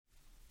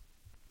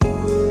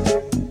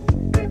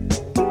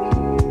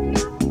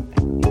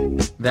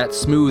That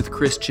smooth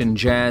Christian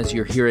jazz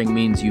you're hearing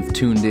means you've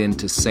tuned in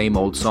to Same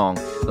Old Song,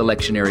 the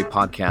lectionary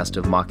podcast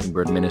of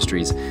Mockingbird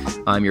Ministries.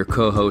 I'm your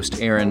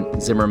co-host,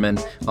 Aaron Zimmerman.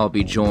 I'll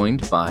be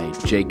joined by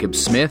Jacob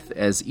Smith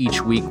as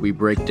each week we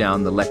break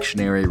down the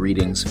lectionary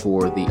readings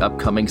for the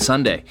upcoming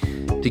Sunday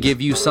to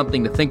give you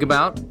something to think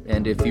about,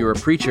 and if you're a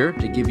preacher,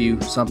 to give you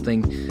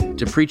something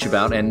to preach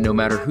about, and no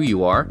matter who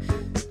you are,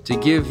 to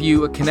give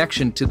you a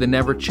connection to the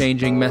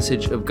never-changing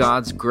message of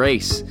God's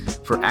grace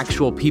for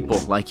actual people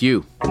like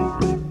you.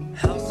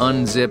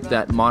 Unzip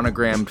that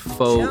monogrammed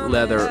faux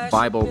leather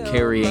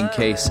Bible-carrying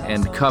case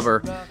and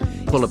cover,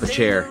 pull up a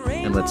chair,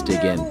 and let's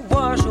dig in.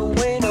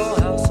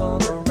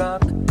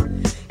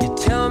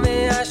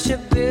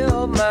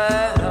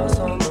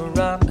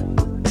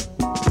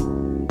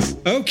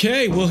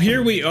 Okay, well,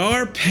 here we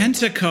are,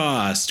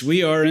 Pentecost.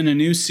 We are in a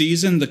new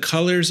season. The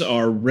colors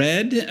are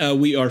red.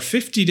 We are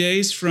 50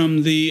 days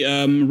from the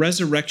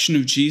resurrection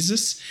of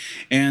Jesus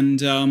and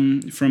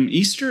from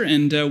Easter,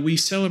 and we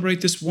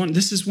celebrate this one.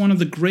 This is one of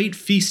the great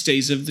feast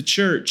days of the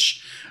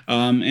church.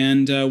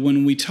 And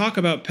when we talk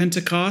about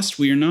Pentecost,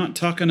 we are not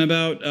talking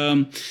about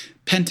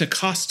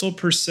Pentecostal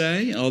per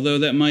se, although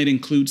that might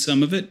include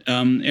some of it.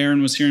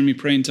 Aaron was hearing me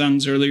pray in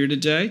tongues earlier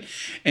today,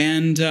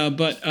 and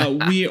but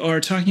we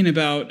are talking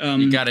about.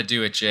 You got to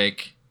do it,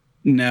 Jake.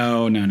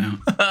 No.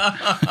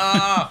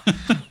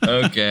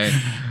 Okay.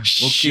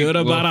 Should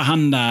have bought a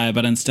Hyundai,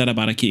 but instead I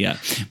bought a Kia.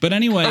 But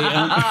anyway.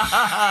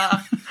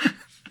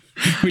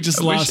 We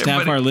just lost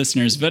half our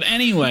listeners. But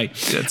anyway.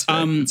 That's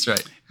right. That's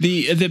right.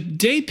 The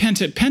day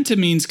Penta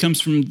means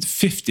comes from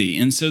 50,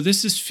 and so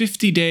this is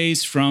 50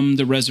 days from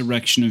the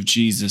resurrection of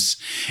Jesus.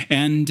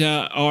 And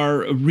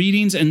our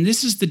readings, and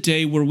this is the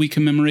day where we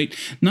commemorate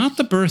not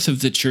the birth of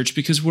the church,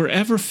 because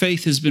wherever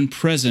faith has been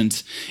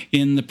present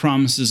in the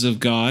promises of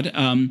God,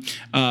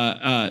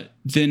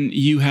 then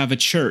you have a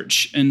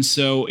church. And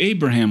so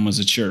Abraham was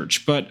a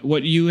church. But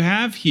what you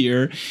have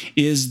here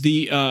is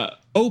the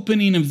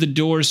opening of the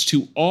doors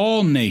to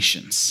all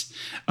nations,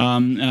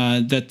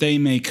 that they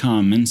may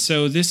come. And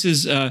so this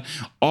is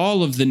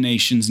all of the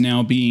nations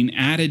now being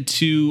added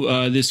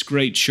to this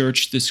great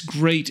church, this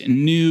great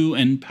new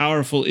and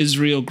powerful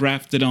Israel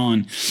grafted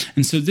on.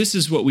 And so this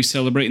is what we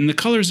celebrate. And the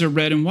colors are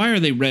red. And why are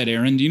they red,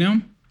 Aaron? Do you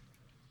know?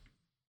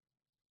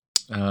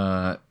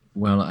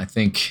 Well, I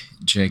think,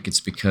 Jake, it's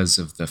because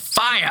of the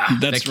fire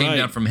that came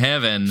down from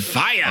heaven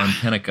on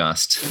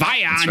Pentecost.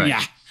 Fire on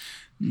ya!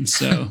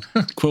 So,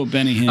 quote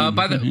Benny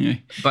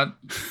Hinn.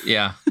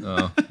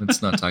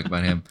 Let's not talk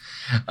about him.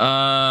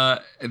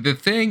 The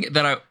thing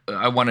that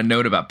I want to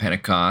note about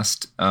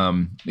Pentecost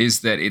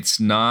is that it's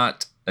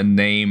not a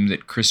name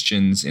that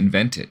Christians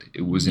invented.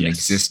 It was an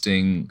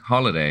existing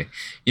holiday.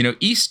 You know,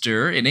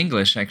 Easter, in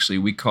English, actually,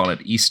 we call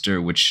it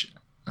Easter, which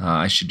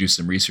I should do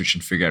some research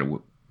and figure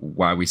out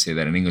why we say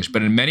that in English.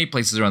 But in many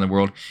places around the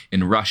world,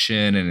 in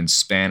Russian and in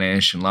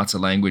Spanish and lots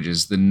of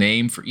languages, the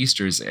name for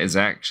Easter is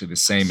actually the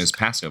same as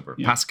Passover,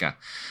 Pascha.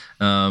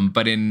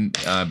 But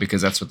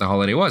because that's what the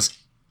holiday was.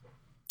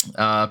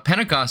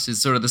 Pentecost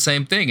is sort of the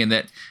same thing in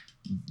that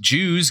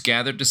Jews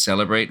gathered to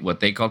celebrate what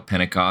they called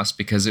Pentecost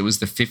because it was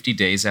the 50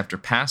 days after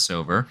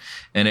Passover,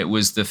 and it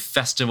was the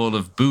festival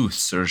of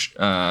booths, or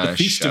the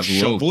Feast of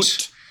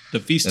Shavuot. The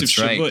Feast of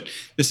Shavuot. Right.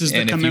 This is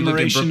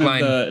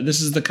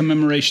the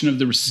commemoration of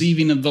the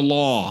receiving of the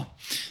law.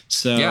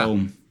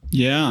 So,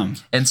 yeah.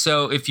 And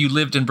so if you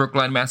lived in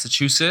Brookline,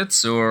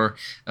 Massachusetts, or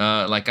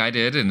like I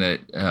did in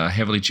a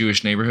heavily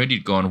Jewish neighborhood,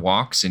 you'd go on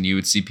walks and you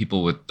would see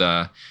people with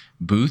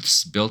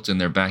booths built in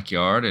their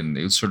backyard, and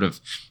it was sort of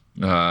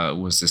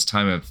was this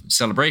time of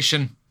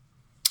celebration.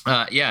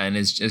 And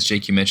as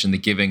Jake, you mentioned, the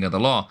giving of the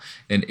law.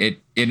 And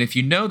if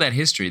you know that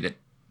history, that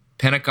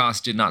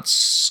Pentecost did not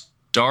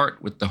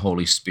start with the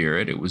Holy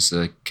Spirit. It was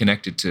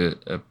connected to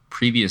a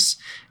previous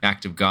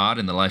act of God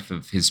in the life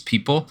of his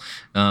people.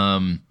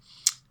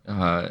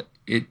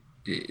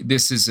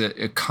 This is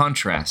a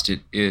contrast.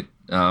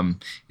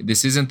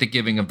 This isn't the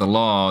giving of the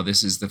law.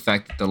 This is the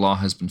fact that the law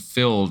has been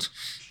filled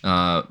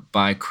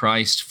by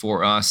Christ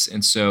for us,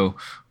 and so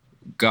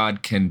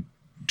God can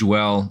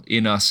dwell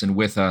in us and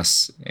with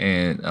us,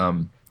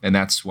 and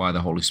that's why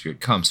the Holy Spirit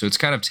comes. So it's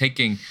kind of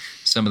taking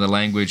some of the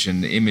language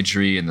and the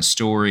imagery and the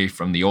story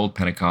from the old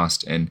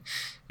Pentecost, and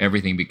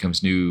everything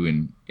becomes new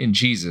in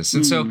Jesus.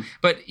 And so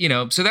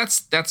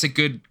that's a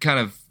good kind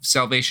of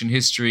salvation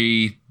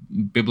history,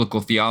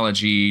 biblical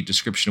theology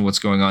description of what's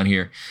going on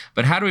here.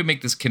 But how do we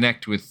make this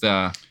connect with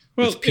people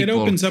it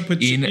opens up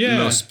with in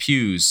Los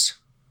Pews?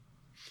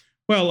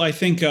 Well, I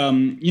think,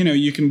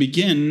 you can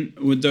begin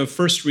with the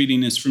first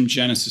reading is from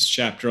Genesis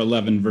chapter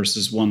 11,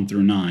 verses 1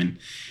 through 9.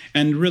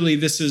 And really,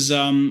 this is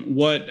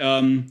what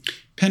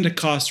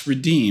Pentecost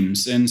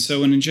redeems. And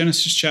so in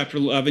Genesis chapter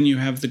 11, you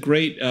have the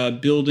great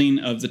building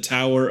of the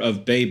Tower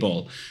of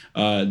Babel,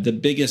 the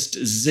biggest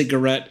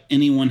ziggurat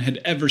anyone had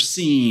ever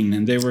seen.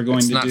 And they were going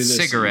to do this. It's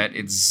not cigarette,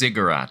 it's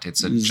ziggurat.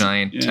 It's a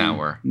giant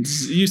tower.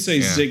 You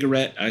say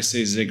ziggurat, I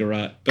say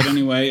ziggurat. But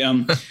anyway,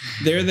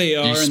 there they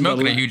are. You're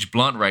smoking a huge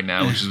blunt right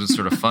now, which is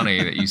sort of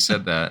funny that you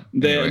said that.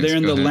 They're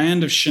in the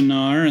land of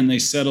Shinar, and they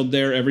settled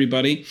there,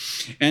 everybody.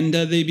 And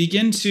they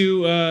begin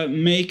to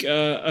make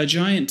a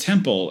giant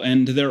temple,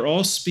 and they're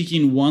all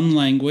speaking one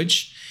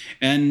language.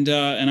 And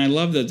I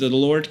love that the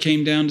Lord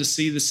came down to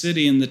see the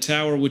city and the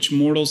tower which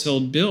mortals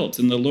held built.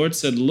 And the Lord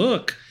said,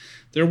 look,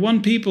 they're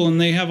one people and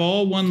they have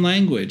all one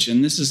language.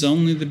 And this is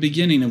only the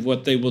beginning of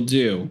what they will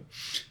do.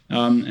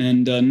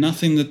 And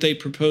nothing that they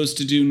propose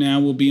to do now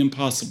will be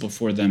impossible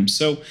for them.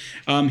 So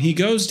God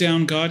goes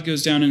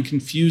down and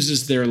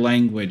confuses their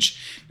language.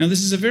 Now,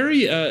 this is a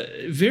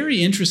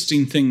very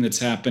interesting thing that's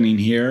happening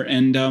here,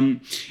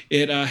 and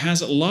it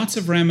has lots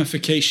of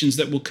ramifications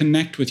that will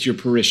connect with your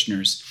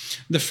parishioners.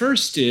 The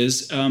first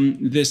is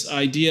this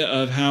idea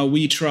of how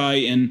we try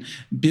and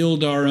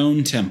build our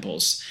own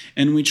temples,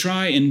 and we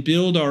try and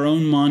build our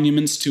own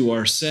monuments to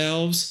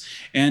ourselves.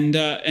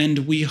 And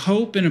we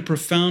hope in a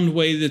profound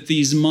way that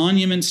these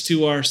monuments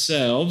to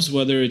ourselves,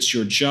 whether it's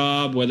your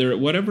job,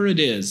 whatever it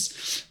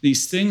is,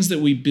 these things that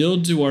we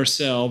build to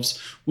ourselves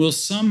will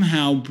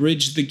somehow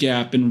bridge the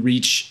gap and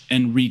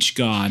reach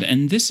God.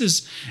 And this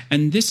is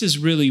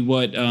really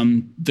what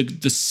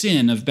the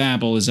sin of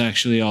Babel is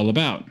actually all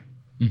about.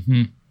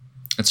 Mm-hmm.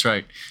 That's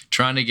right.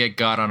 Trying to get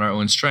God on our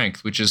own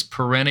strength, which is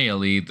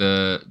perennially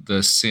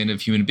the sin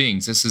of human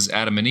beings. This is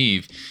Adam and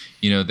Eve.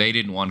 They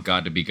didn't want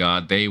God to be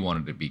God. They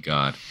wanted to be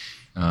God.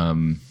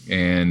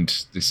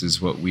 And this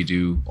is what we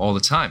do all the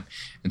time.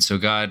 And so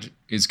God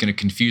is going to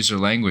confuse our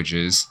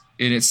languges.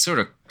 And it sort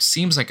of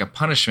seems like a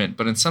punishment,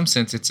 but in some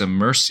sense, it's a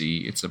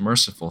mercy. It's a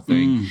merciful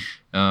thing.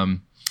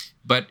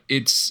 But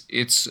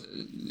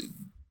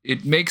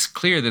it makes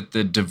clear that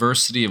the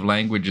diversity of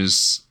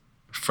languages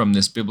from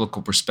this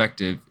biblical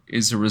perspective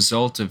is a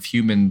result of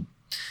human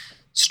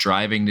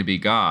striving to be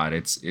God.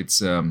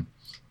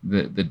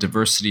 The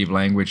diversity of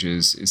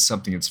languages is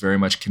something that's very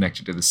much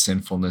connected to the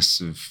sinfulness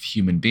of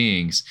human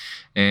beings.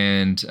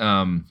 And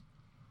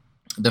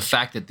the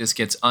fact that this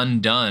gets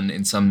undone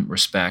in some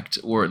respect,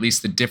 or at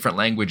least the different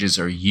languages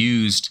are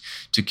used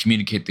to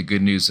communicate the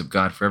good news of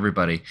God for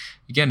everybody,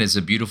 again, is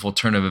a beautiful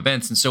turn of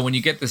events. And so when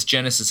you get this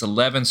Genesis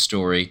 11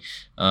 story,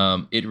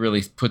 it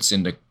really puts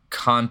into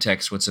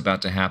context what's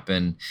about to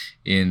happen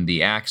in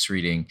the Acts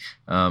reading.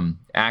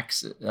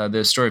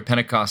 The story of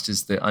Pentecost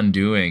is the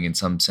undoing, in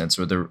some sense,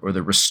 or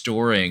the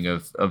restoring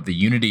of the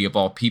unity of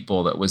all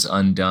people that was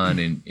undone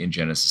in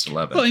Genesis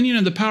 11. Well,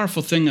 and the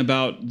powerful thing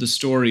about the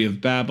story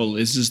of Babel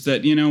is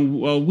that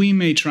while we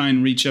may try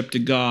and reach up to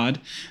God,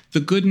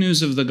 the good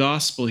news of the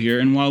gospel here,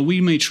 and while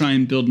we may try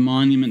and build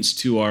monuments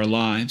to our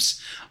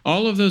lives,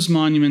 all of those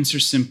monuments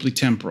are simply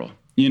temporal.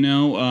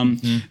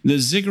 The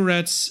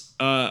ziggurats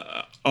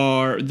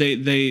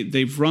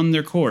they've run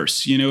their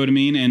course, you know what I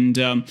mean? And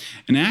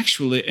in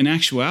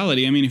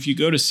actuality, I mean, if you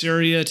go to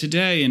Syria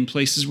today and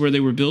places where they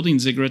were building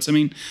ziggurats, I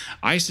mean,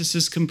 ISIS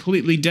has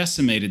completely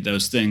decimated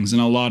those things,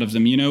 and a lot of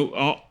them,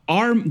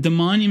 the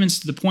monuments.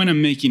 The point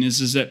I'm making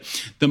is that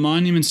the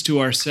monuments to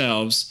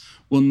ourselves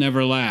will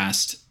never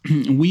last.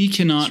 We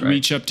cannot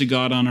reach up to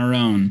God on our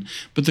own.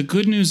 But the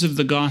good news of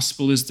the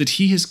gospel is that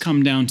he has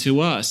come down to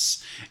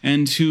us,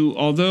 and who,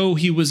 although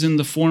he was in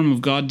the form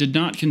of God, did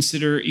not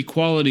consider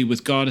equality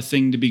with God a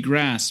thing to be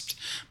grasped,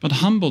 but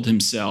humbled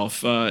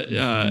himself,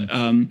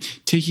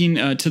 taking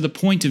to the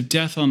point of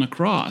death on a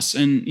cross.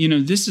 And,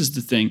 this is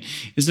the thing,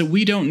 is that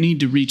we don't need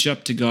to reach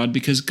up to God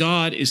because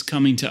God is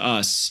coming to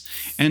us.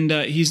 And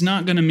he's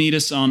not going to meet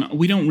us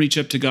we don't reach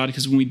up to God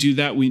because when we do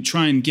that, we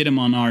try and get him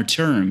on our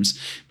terms.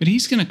 But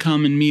he's going to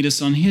come and meet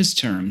us on his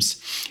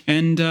terms.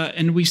 And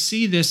we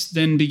see this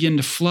then begin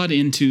to flood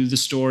into the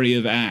story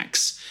of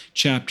Acts,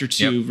 chapter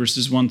 2,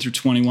 verses 1 through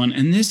 21.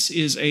 And this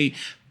is a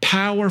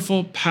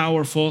powerful,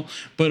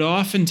 but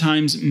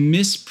oftentimes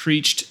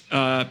mispreached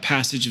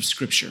passage of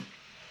Scripture.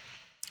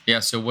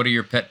 Yeah, so what are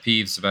your pet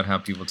peeves about how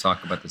people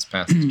talk about this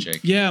passage, Jake?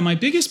 Yeah, my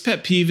biggest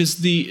pet peeve is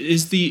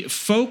the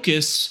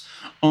focus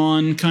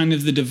on kind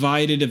of the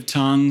divided of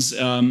tongues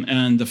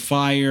and the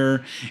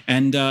fire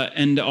and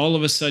all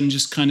of a sudden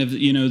just kind of,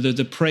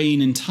 the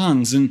praying in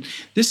tongues. And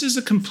this is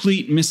a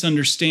complete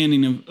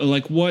misunderstanding of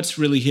like what's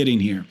really hitting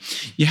here.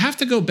 You have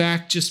to go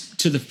back just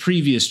to the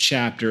previous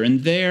chapter.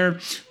 And there,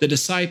 the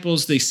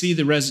disciples, they see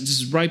this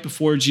is right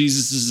before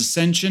Jesus'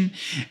 ascension.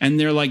 And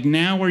they're like,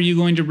 now are you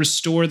going to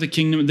restore the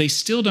kingdom? They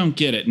still don't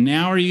get it.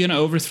 Now are you going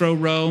to overthrow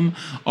Rome?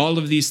 All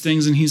of these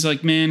things. And he's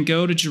like, man,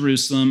 go to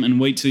Jerusalem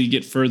and wait till you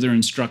get further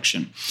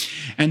instruction.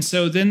 And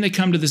so then they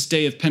come to this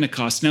day of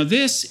Pentecost. Now,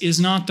 this is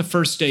not the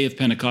first day of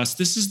Pentecost.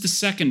 This is the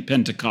second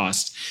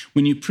Pentecost.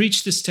 When you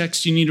preach this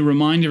text, you need to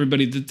remind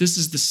everybody that this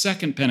is the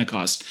second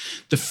Pentecost.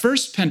 The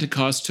first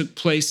Pentecost took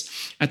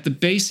place at the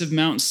base of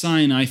Mount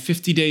Sinai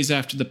 50 days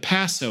after the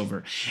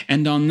Passover.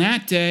 And on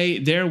that day,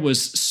 there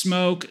was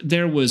smoke,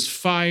 there was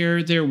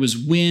fire, there was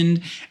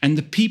wind, and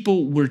the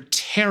people were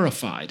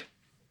terrified.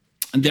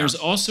 And there's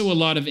also a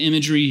lot of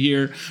imagery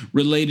here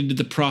related to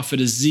the prophet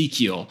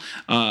Ezekiel,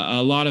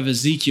 a lot of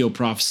Ezekiel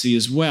prophecy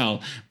as well.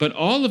 But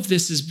all of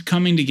this is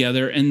coming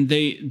together, and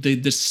the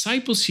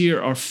disciples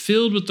here are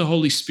filled with the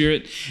Holy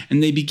Spirit,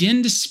 and they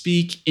begin to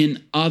speak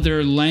in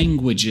other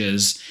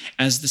languages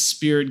as the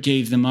Spirit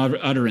gave them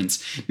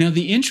utterance. Now,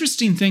 the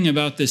interesting thing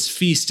about this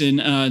feast in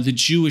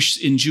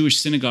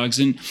Jewish synagogues,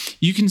 and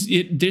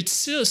it's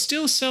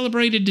still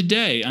celebrated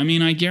today. I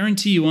mean, I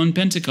guarantee you on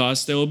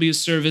Pentecost there will be a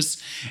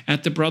service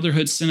at the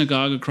Brotherhood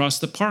Synagogue across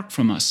the park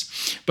from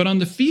us. But on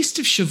the Feast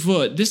of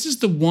Shavuot, this is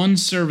the one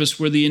service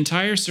where the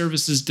entire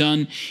service is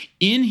done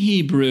in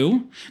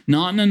Hebrew,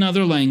 not in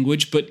another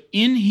language, but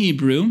in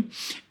Hebrew,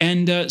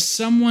 and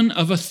someone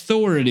of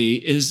authority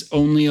is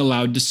only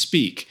allowed to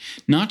speak.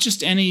 Not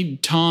just any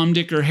Tom,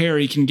 Dick, or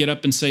Harry can get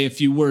up and say a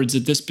few words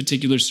at this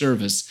particular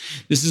service.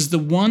 This is the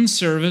one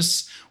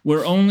service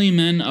where only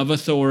men of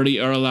authority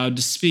are allowed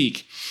to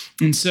speak.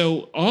 And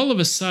so all of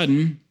a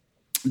sudden,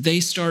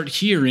 they start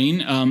hearing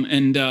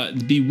and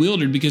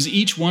bewildered because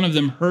each one of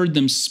them heard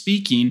them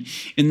speaking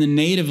in the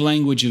native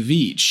language of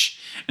each.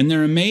 And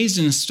they're amazed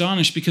and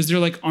astonished because they're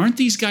like, aren't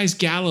these guys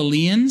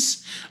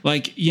Galileans?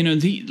 Like,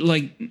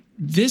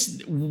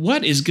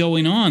 what is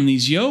going on,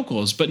 these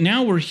yokels? But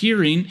now we're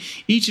hearing,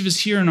 each of us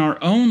here in our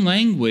own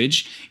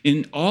language,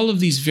 in all of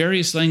these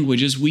various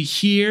languages, we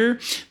hear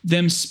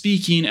them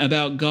speaking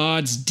about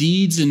God's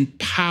deeds and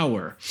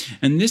power.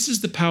 And this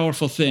is the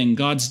powerful thing.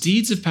 God's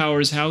deeds of power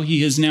is how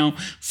he has now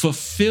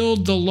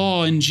fulfilled the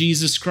law in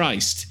Jesus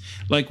Christ.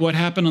 Like what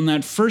happened on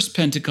that first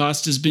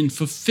Pentecost has been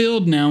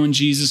fulfilled now in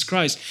Jesus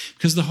Christ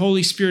because the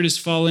Holy Spirit has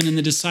fallen and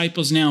the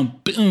disciples now,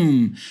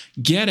 boom,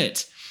 get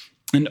it.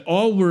 And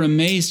all were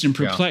amazed and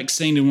perplexed,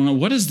 saying to one another,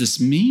 what does this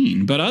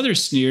mean? But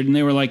others sneered, and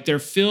they were like, they're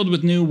filled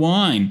with new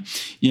wine,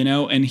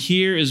 And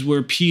here is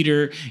where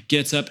Peter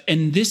gets up.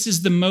 And this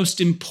is the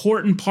most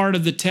important part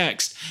of the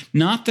text,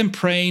 not them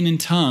praying in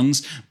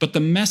tongues, but the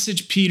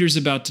message Peter's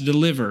about to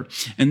deliver.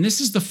 And this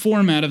is the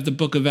format of the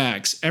book of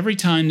Acts. Every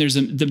time there's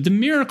the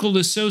miracle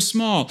is so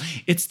small,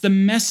 it's the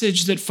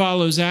message that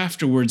follows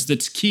afterwards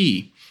that's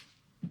key.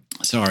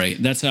 Sorry,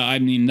 that's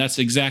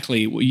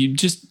exactly, you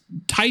just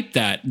type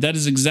that. That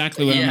is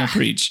exactly what I'm going to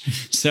preach.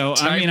 So,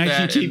 I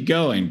can keep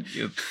going.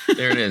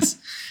 There it is.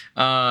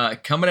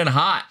 Coming in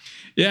hot.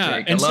 Yeah,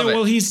 Jake, and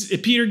so,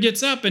 Peter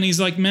gets up and he's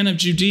like, men of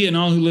Judea and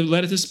all who live,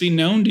 let this be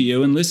known to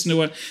you, and listen to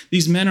what,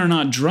 these men are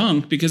not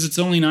drunk because it's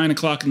only 9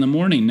 o'clock in the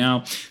morning.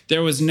 Now,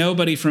 there was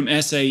nobody from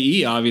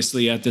SAE,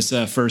 obviously, at this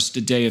first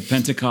day of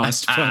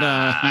Pentecost, but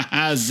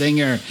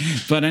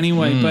zinger. But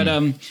anyway,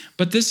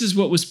 but this is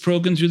what was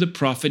spoken through the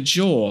prophet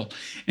Joel,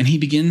 and he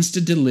begins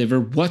to deliver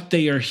what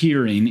they are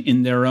hearing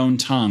in their own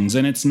tongues.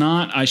 And it's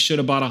not, I should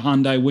have bought a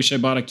Hyundai, wish I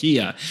bought a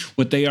Kia.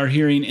 What they are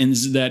hearing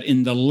is that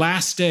in the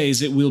last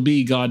days it will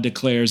be, God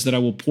declares, that I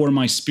will pour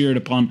my spirit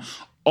upon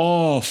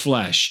all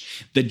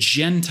flesh. The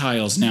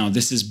Gentiles now,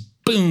 this is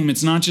boom,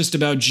 it's not just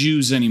about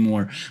Jews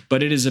anymore,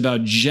 but it is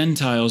about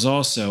Gentiles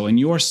also. And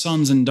your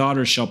sons and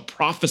daughters shall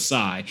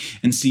prophesy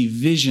and see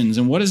visions.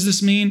 And what does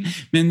this mean?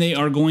 Man, they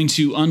are going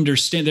to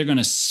understand, they're going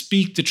to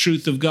speak the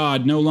truth of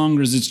God. No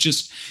longer is it's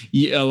just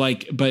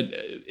but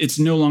it's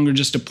no longer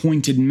just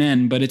appointed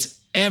men, but it's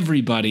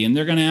everybody, and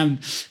they're going to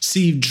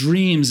see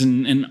dreams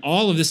and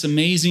all of this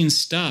amazing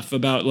stuff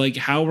about like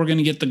how we're going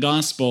to get the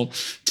gospel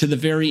to the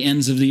very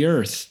ends of the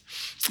earth.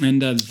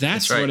 And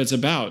that's right. What it's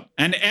about.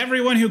 And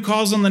everyone who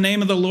calls on the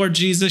name of the Lord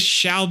Jesus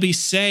shall be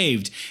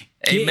saved.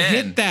 Amen.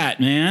 Hit that,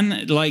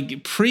 man.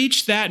 Like,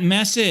 preach that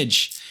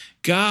message.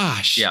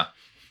 Gosh.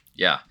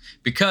 Yeah.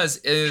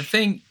 Because the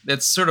thing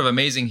that's sort of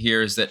amazing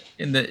here is that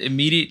in the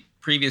immediate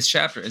previous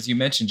chapter, as you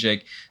mentioned,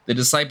 Jake, the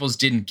disciples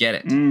didn't get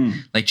it.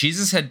 Like,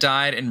 Jesus had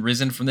died and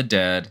risen from the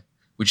dead,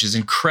 which is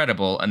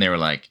incredible. And they were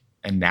like,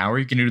 and now are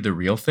you going to do the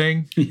real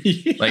thing?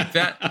 Yeah. Like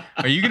that?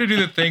 Are you going to do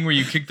the thing where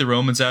you kick the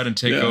Romans out and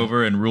take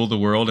over and rule the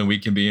world and we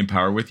can be in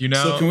power with you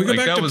now? So can we go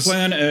back to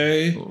plan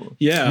A?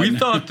 Yeah. We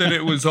thought that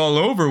it was all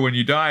over when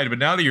you died, but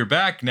now that you're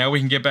back, now we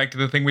can get back to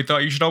the thing we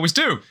thought you should always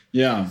do.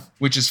 Yeah.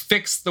 Which is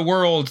fix the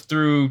world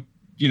through,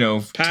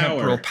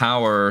 temporal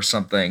power or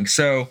something.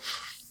 So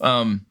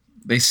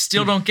they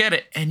still don't get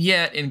it. And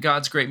yet, in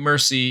God's great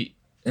mercy,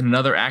 in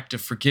another act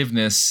of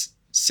forgiveness,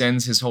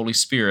 sends his Holy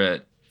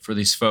Spirit for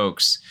these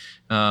folks.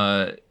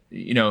 They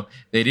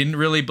didn't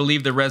really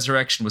believe the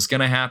resurrection was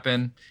going to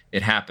happen.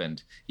 It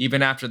happened.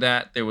 Even after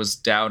that, there was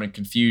doubt and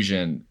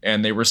confusion,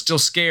 and they were still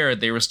scared.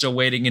 They were still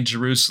waiting in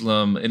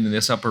Jerusalem in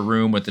this upper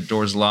room with the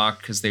doors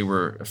locked because they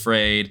were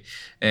afraid.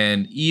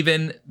 And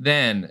even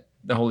then,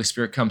 the Holy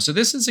Spirit comes. So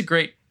this is a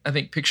great I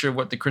think, picture of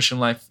what the Christian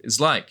life is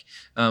like.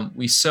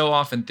 We so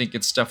often think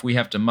it's stuff we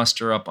have to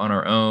muster up on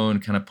our own,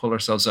 kind of pull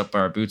ourselves up by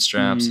our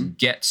bootstraps and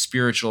get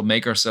spiritual,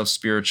 make ourselves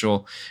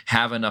spiritual,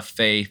 have enough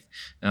faith.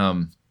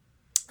 And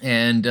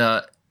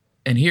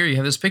here you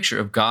have this picture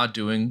of God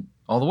doing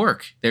all the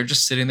work. They're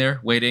just sitting there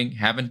waiting,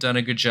 haven't done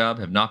a good job,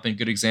 have not been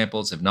good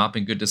examples, have not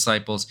been good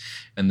disciples,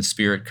 and the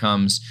Spirit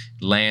comes,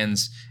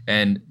 lands,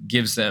 and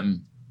gives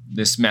them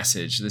this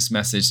message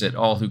that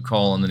all who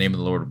call on the name of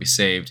the Lord will be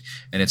saved,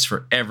 and it's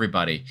for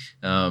everybody.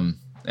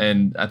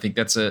 And I think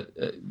that's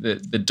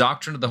the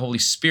doctrine of the Holy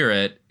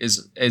Spirit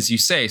is, as you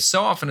say,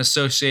 so often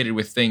associated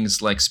with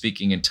things like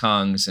speaking in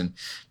tongues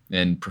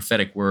and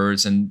prophetic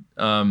words,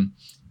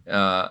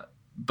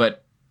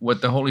 but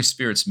what the Holy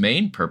Spirit's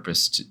main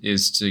purpose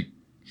is to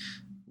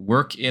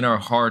work in our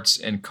hearts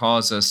and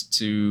cause us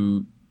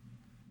to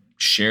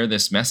share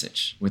this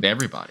message with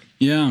everybody.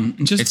 Yeah.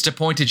 It's to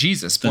point to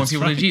Jesus, point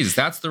people to Jesus.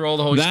 That's the role of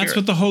the Holy Spirit. That's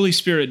what the Holy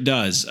Spirit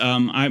does.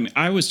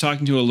 I was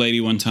talking to a lady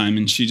one time,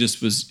 and she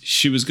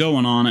was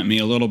going on at me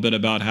a little bit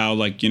about how,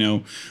 like,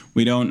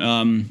 we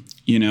don't,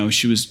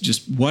 she was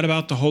just, what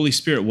about the Holy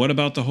Spirit? What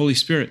about the Holy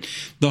Spirit?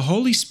 The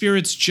Holy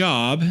Spirit's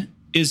job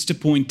is to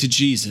point to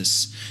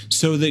Jesus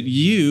so that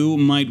you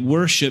might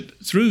worship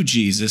through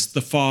Jesus,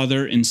 the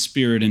Father, in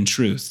spirit and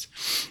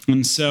truth.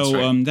 And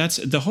so that's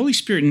the Holy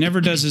Spirit never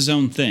does his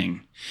own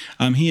thing.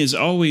 He is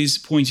always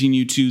pointing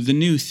you to the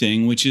new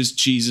thing, which is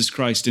Jesus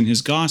Christ and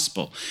his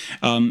gospel.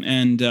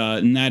 And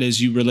that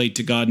is, you relate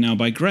to God now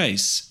by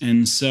grace.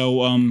 And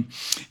so,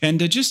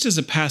 just as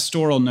a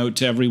pastoral note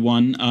to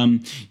everyone,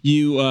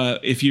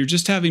 if you're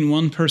just having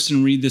one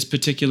person read this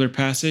particular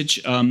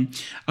passage, go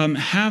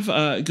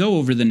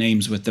over the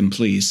names with them,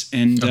 please.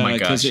 And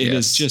because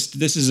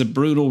this is a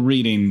brutal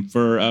reading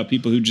for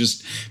people who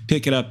just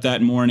pick it up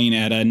that morning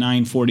at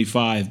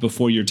 9:45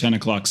 before your 10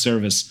 o'clock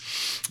service.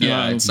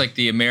 Yeah, it's like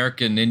the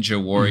American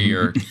Ninja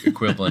Warrior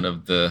equivalent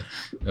of the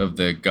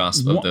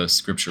gospel of the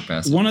scripture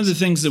passage. One of the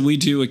things that we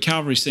do at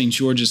Calvary St.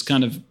 George is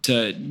kind of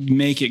to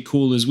make it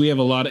cool is we have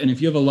a lot of, and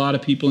if you have a lot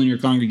of people in your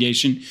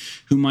congregation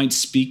who might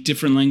speak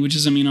different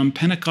languages, I mean, on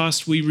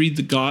Pentecost we read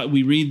the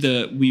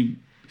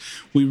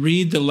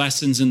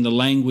lessons in the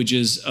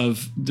languages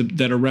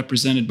that are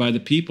represented by the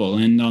people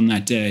and on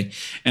that day.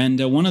 And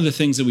one of the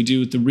things that we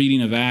do with the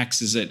reading of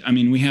Acts is that, I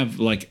mean, we have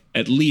like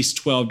at least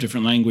 12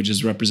 different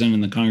languages represented in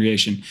the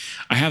congregation.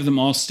 I have them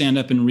all stand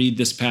up and read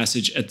this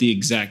passage at the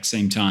exact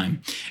same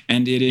time.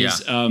 And it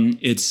is,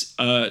 it's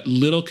a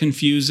little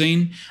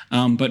confusing,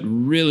 but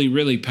really,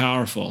 really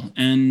powerful.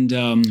 And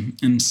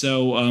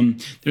so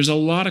there's a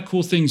lot of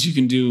cool things you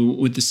can do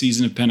with the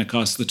season of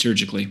Pentecost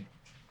liturgically.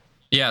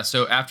 Yeah,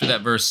 so after that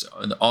verse,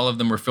 all of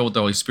them were filled with the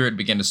Holy Spirit,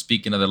 began to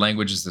speak in other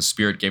languages. The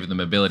Spirit gave them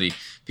ability.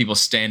 People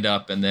stand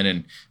up, and then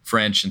in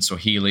French and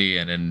Swahili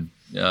and in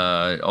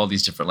all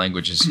these different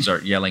languages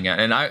start yelling at.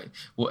 And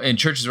in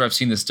churches where I've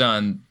seen this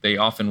done, they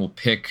often will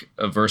pick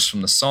a verse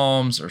from the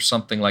Psalms or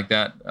something like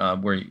that,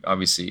 where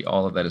obviously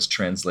all of that is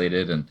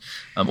translated, and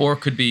or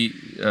it could be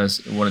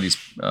one of these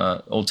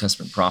Old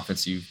Testament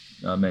prophets you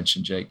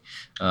mentioned, Jake.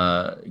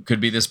 It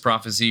could be this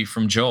prophecy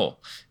from Joel,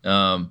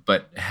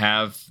 but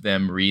have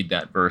them read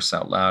that verse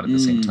out loud at the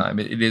same time.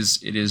 It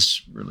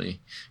is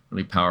really,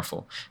 really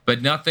powerful.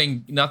 But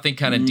nothing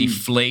kind of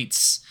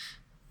deflates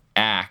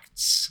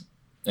Acts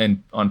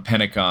and on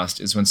Pentecost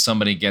is when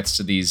somebody gets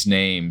to these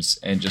names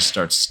and just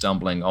starts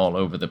stumbling all all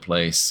over the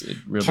place. It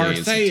really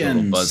is a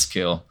total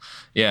buzzkill.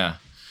 Yeah.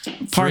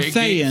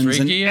 Parthians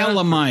and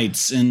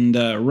Elamites and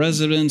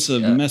residents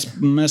of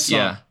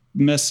Messop.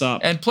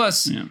 And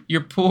plus,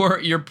 your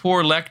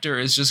poor lector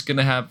is just going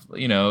to have,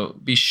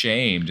 be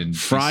shamed and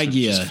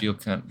Phrygia. Just feel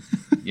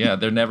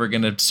they're never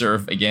going to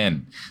serve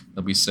again.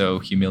 They'll be so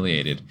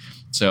humiliated.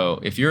 So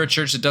if you're a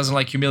church that doesn't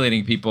like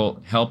humiliating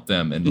people, help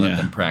them and let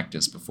them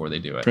practice before they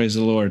do it. Praise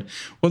the Lord.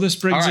 Well, this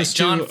brings us to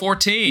John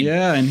 14.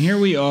 Yeah, and here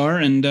we are,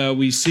 and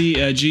we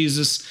see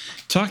Jesus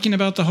talking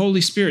about the Holy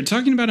Spirit,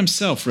 talking about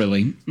himself,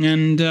 really,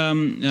 and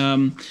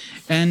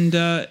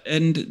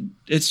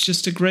it's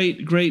just a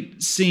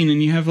great scene.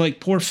 And you have like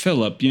poor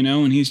Philip,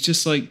 and he's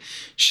just like,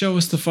 show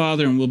us the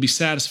Father and we'll be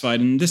satisfied.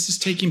 And this is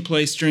taking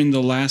place during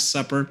the Last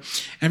Supper.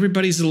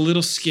 Everybody's a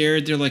little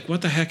scared. They're like,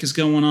 what the heck is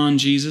going on,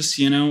 Jesus?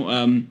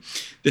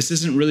 This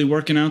isn't really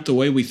working out the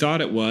way we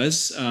thought it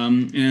was.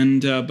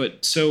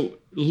 But so,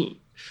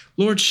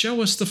 Lord,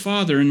 show us the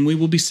Father and we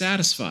will be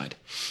satisfied.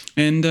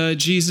 And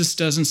Jesus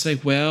doesn't say,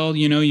 well,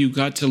 you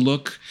got to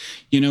look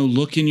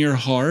in your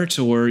heart,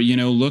 or,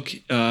 look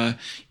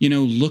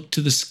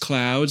to the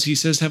clouds. He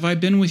says, have I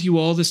been with you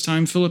all this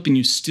time, Philip, and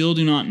you still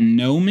do not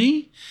know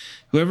me?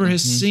 Whoever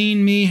has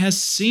seen me has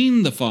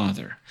seen the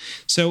Father.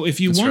 So if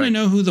you want to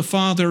know who the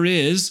Father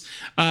is,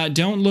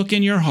 don't look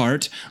in your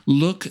heart,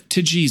 look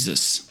to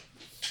Jesus.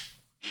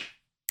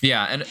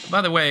 Yeah, and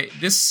by the way,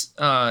 this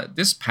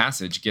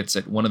passage gets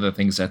at one of the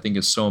things I think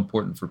is so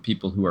important for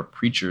people who are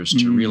preachers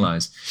to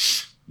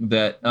realize,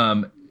 that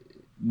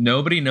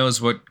nobody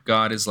knows what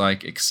God is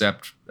like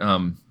except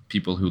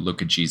people who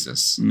look at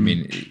Jesus. I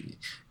mean,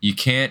 you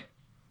can't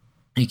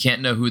You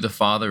can't know who the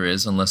Father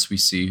is unless we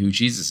see who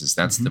Jesus is.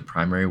 That's the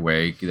primary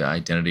way the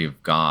identity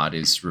of God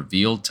is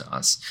revealed to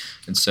us.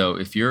 And so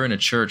if you're in a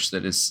church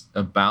that is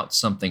about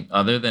something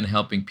other than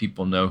helping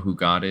people know who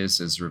God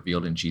is as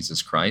revealed in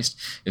Jesus Christ,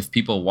 if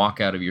people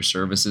walk out of your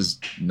services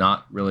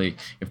not really,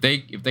 if they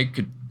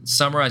could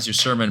summarize your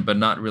sermon but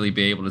not really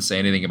be able to say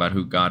anything about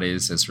who God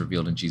is as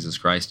revealed in Jesus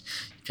Christ,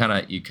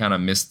 you kind of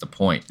missed the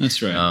point.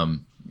 That's right.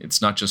 It's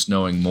not just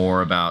knowing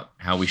more about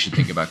how we should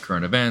think about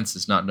current events.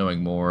 It's not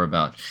knowing more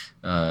about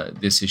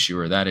this issue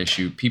or that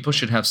issue. People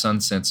should have some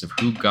sense of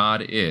who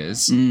God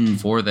is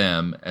for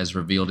them as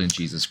revealed in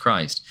Jesus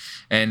Christ.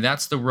 And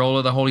that's the role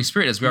of the Holy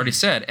Spirit, as we already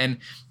said. And,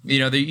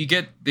 you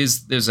get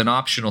there's an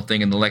optional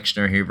thing in the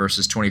lectionary here,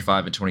 verses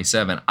 25 and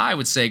 27. I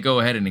would say go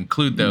ahead and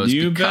include those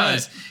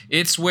because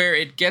it's where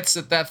it gets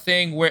at that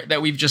thing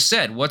that we've just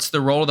said. What's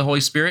the role of the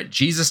Holy Spirit?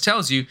 Jesus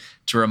tells you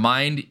to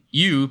remind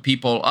you,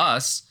 people,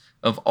 us,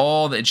 of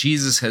all that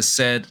Jesus has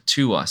said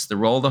to us. The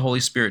role of the Holy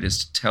Spirit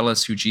is to tell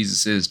us who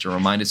Jesus is, to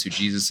remind us who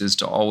Jesus is,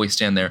 to always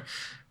stand there,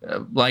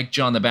 like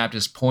John the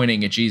Baptist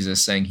pointing at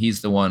Jesus, saying,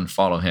 he's the one,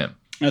 follow him.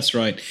 That's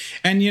right.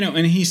 And,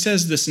 and he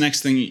says this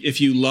next thing,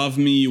 if you love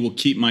me, you will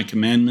keep my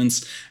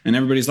commandments. And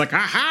everybody's like,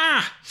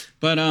 aha!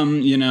 But, the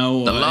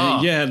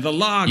law. The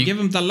law, give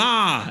him the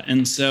law.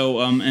 And so,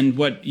 and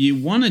what you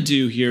want to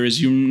do here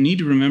is you need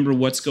to remember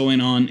what's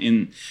going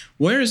on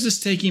where is this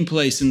taking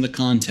place in the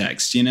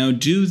context?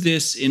 Do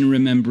this in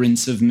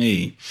remembrance of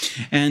me.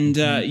 And,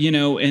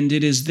 and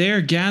it is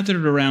there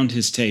gathered around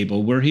his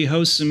table where he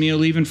hosts a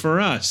meal even for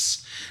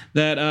us,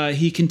 that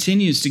he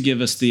continues to give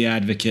us the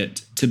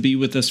advocate to be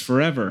with us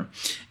forever.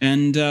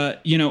 And,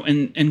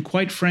 and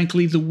quite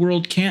frankly, the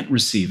world can't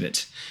receive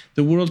it.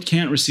 The world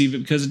can't receive it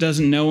because it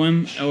doesn't know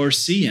him or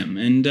see him.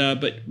 And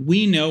but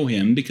we know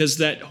him because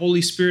that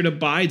Holy Spirit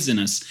abides in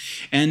us.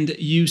 And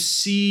you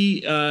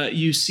see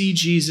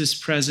Jesus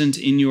present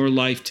in your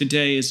life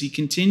today as he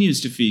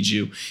continues to feed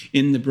you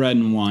in the bread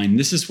and wine.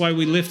 This is why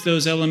we lift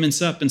those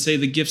elements up and say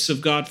the gifts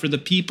of God for the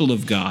people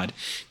of God.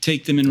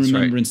 Take them in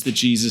remembrance that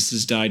Jesus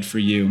has died for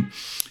you.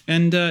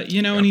 And,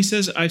 and he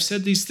says, I've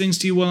said these things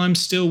to you while I'm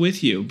still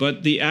with you.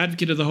 But the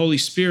advocate of the Holy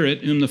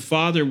Spirit, whom the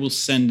Father will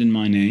send in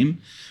my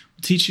name,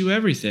 teach you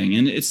everything.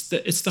 And it's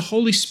the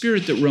Holy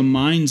Spirit that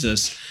reminds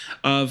us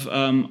of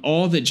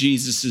all that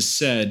Jesus has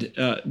said,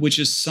 which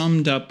is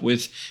summed up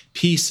with,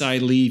 peace I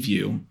leave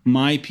you,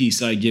 my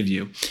peace I give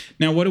you.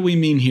 Now, what do we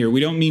mean here? We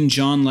don't mean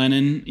John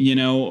Lennon,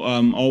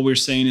 all we're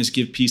saying is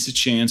give peace a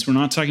chance. We're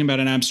not talking about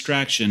an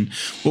abstraction.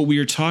 What we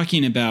are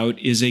talking about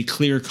is a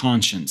clear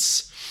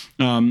conscience.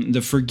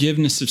 The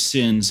forgiveness of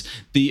sins,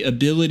 the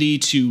ability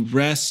to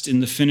rest in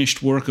the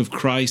finished work of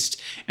Christ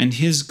and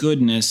his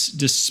goodness,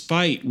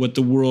 despite what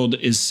the world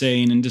is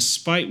saying and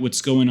despite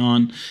what's going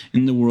on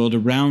in the world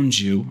around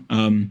you.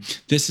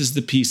 This is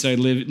the peace I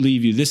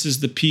leave you. This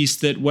is the peace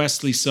that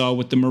Wesley saw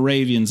with the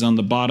Moravians on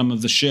the bottom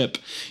of the ship,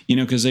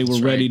 because they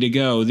were ready to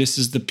go. This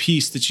is the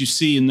peace that you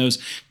see in those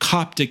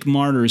Coptic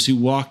martyrs who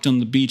walked on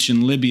the beach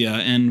in Libya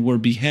and were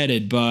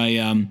beheaded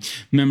by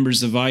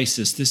members of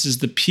ISIS. This is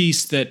the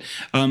peace that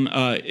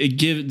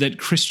that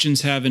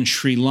Christians have in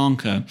Sri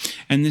Lanka.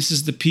 And this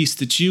is the peace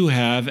that you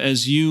have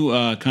as you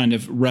kind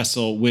of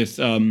wrestle with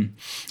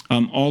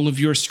all of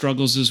your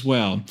struggles as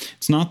well.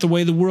 It's not the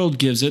way the world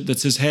gives it that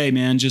says, hey,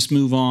 man, just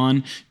move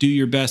on, do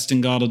your best,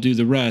 and God will do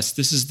the rest.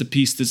 This is the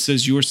peace that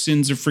says your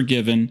sins are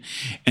forgiven,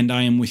 and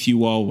I am with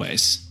you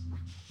always.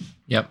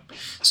 Yep.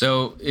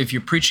 So if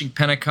you're preaching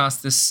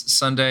Pentecost this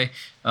Sunday,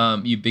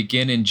 you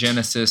begin in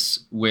Genesis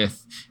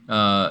with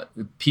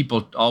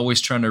people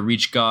always trying to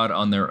reach God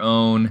on their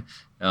own,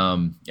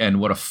 and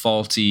what a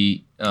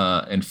faulty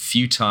and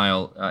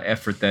futile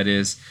effort that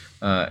is.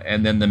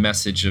 And then the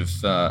message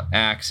of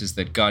Acts is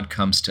that God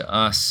comes to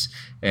us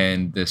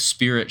and the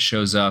Spirit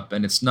shows up.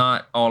 And it's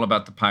not all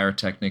about the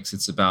pyrotechnics.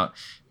 It's about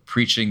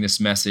preaching this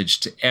message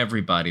to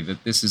everybody,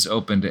 that this is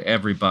open to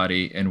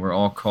everybody, and we're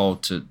all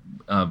called to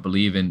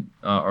believe in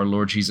our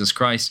Lord Jesus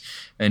Christ.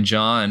 And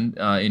John,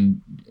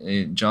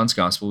 in John's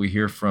gospel, we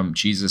hear from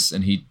Jesus,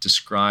 and he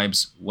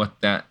describes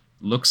what that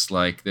looks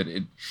like,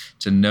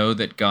 to know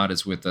that God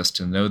is with us,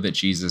 to know that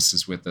Jesus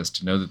is with us,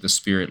 to know that the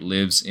Spirit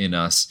lives in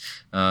us.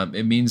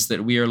 It means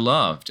that we are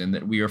loved and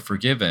that we are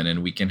forgiven,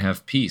 and we can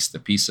have peace, the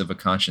peace of a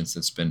conscience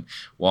that's been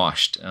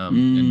washed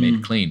and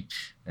made clean.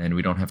 And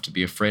we don't have to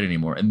be afraid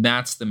anymore. And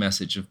that's the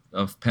message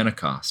of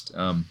Pentecost.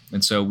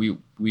 And so we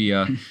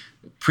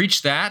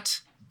preach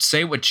that,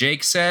 say what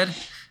Jake said,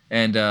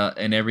 and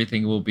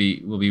everything will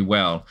be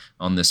well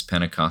on this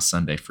Pentecost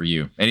Sunday for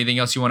you. Anything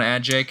else you want to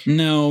add, Jake?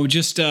 No,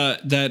 just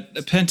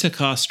that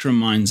Pentecost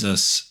reminds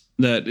us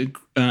that,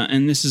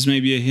 and this is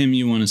maybe a hymn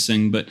you want to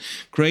sing, but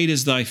great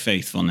is thy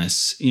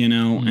faithfulness,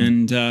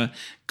 and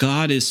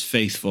God is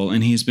faithful,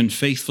 and he's been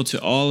faithful to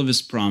all of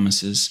his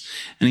promises,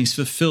 and he's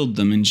fulfilled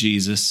them in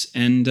Jesus.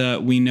 And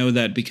we know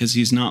that because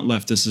he's not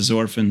left us as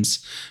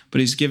orphans,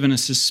 but he's given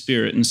us his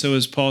Spirit. And so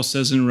as Paul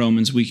says in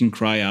Romans, we can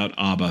cry out,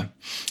 Abba.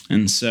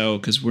 And so,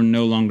 because we're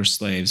no longer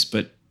slaves,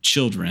 but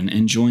children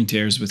and joint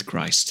heirs with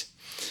Christ.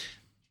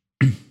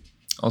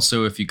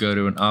 Also, if you go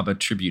to an ABBA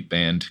tribute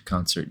band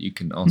concert, you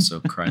can also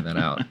cry that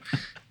out,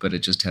 but it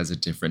just has a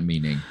different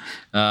meaning.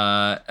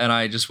 And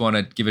I just want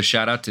to give a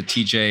shout out to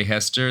TJ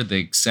Hester,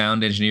 the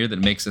sound engineer that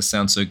makes us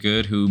sound so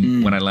good,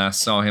 who, when I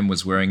last saw him,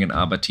 was wearing an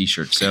ABBA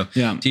t-shirt. So,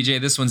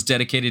 TJ, this one's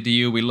dedicated to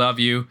you. We love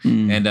you.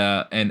 And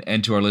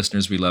to our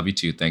listeners, we love you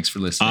too. Thanks for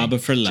listening. ABBA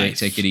for life.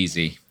 Take it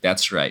easy.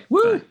 That's right.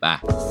 Woo! Bye.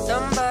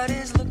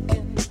 Somebody's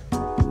looking,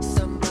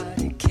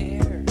 somebody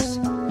cares,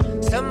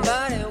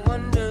 somebody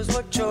wonders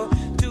what you're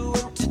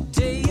doing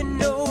today. You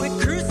know we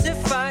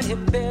crucified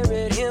him,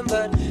 buried him,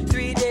 but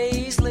 3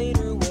 days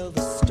later, well,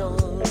 the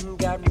stone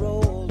got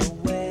rolled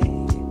away.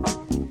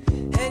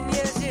 And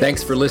yes,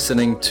 Thanks for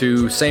listening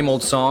to Same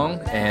Old Song,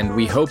 and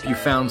we hope you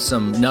found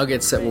some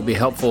nuggets that will be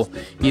helpful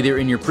either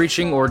in your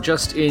preaching or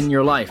just in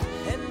your life.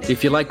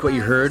 If you liked what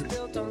you heard,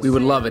 we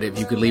would love it if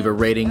you could leave a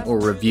rating or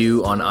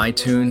review on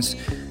iTunes.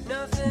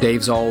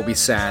 Dave's All will be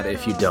sad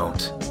if you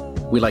don't.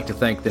 We'd like to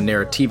thank the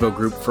Narrativo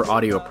Group for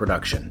audio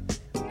production.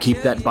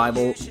 Keep that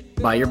Bible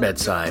by your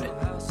bedside,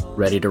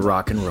 ready to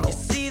rock and roll.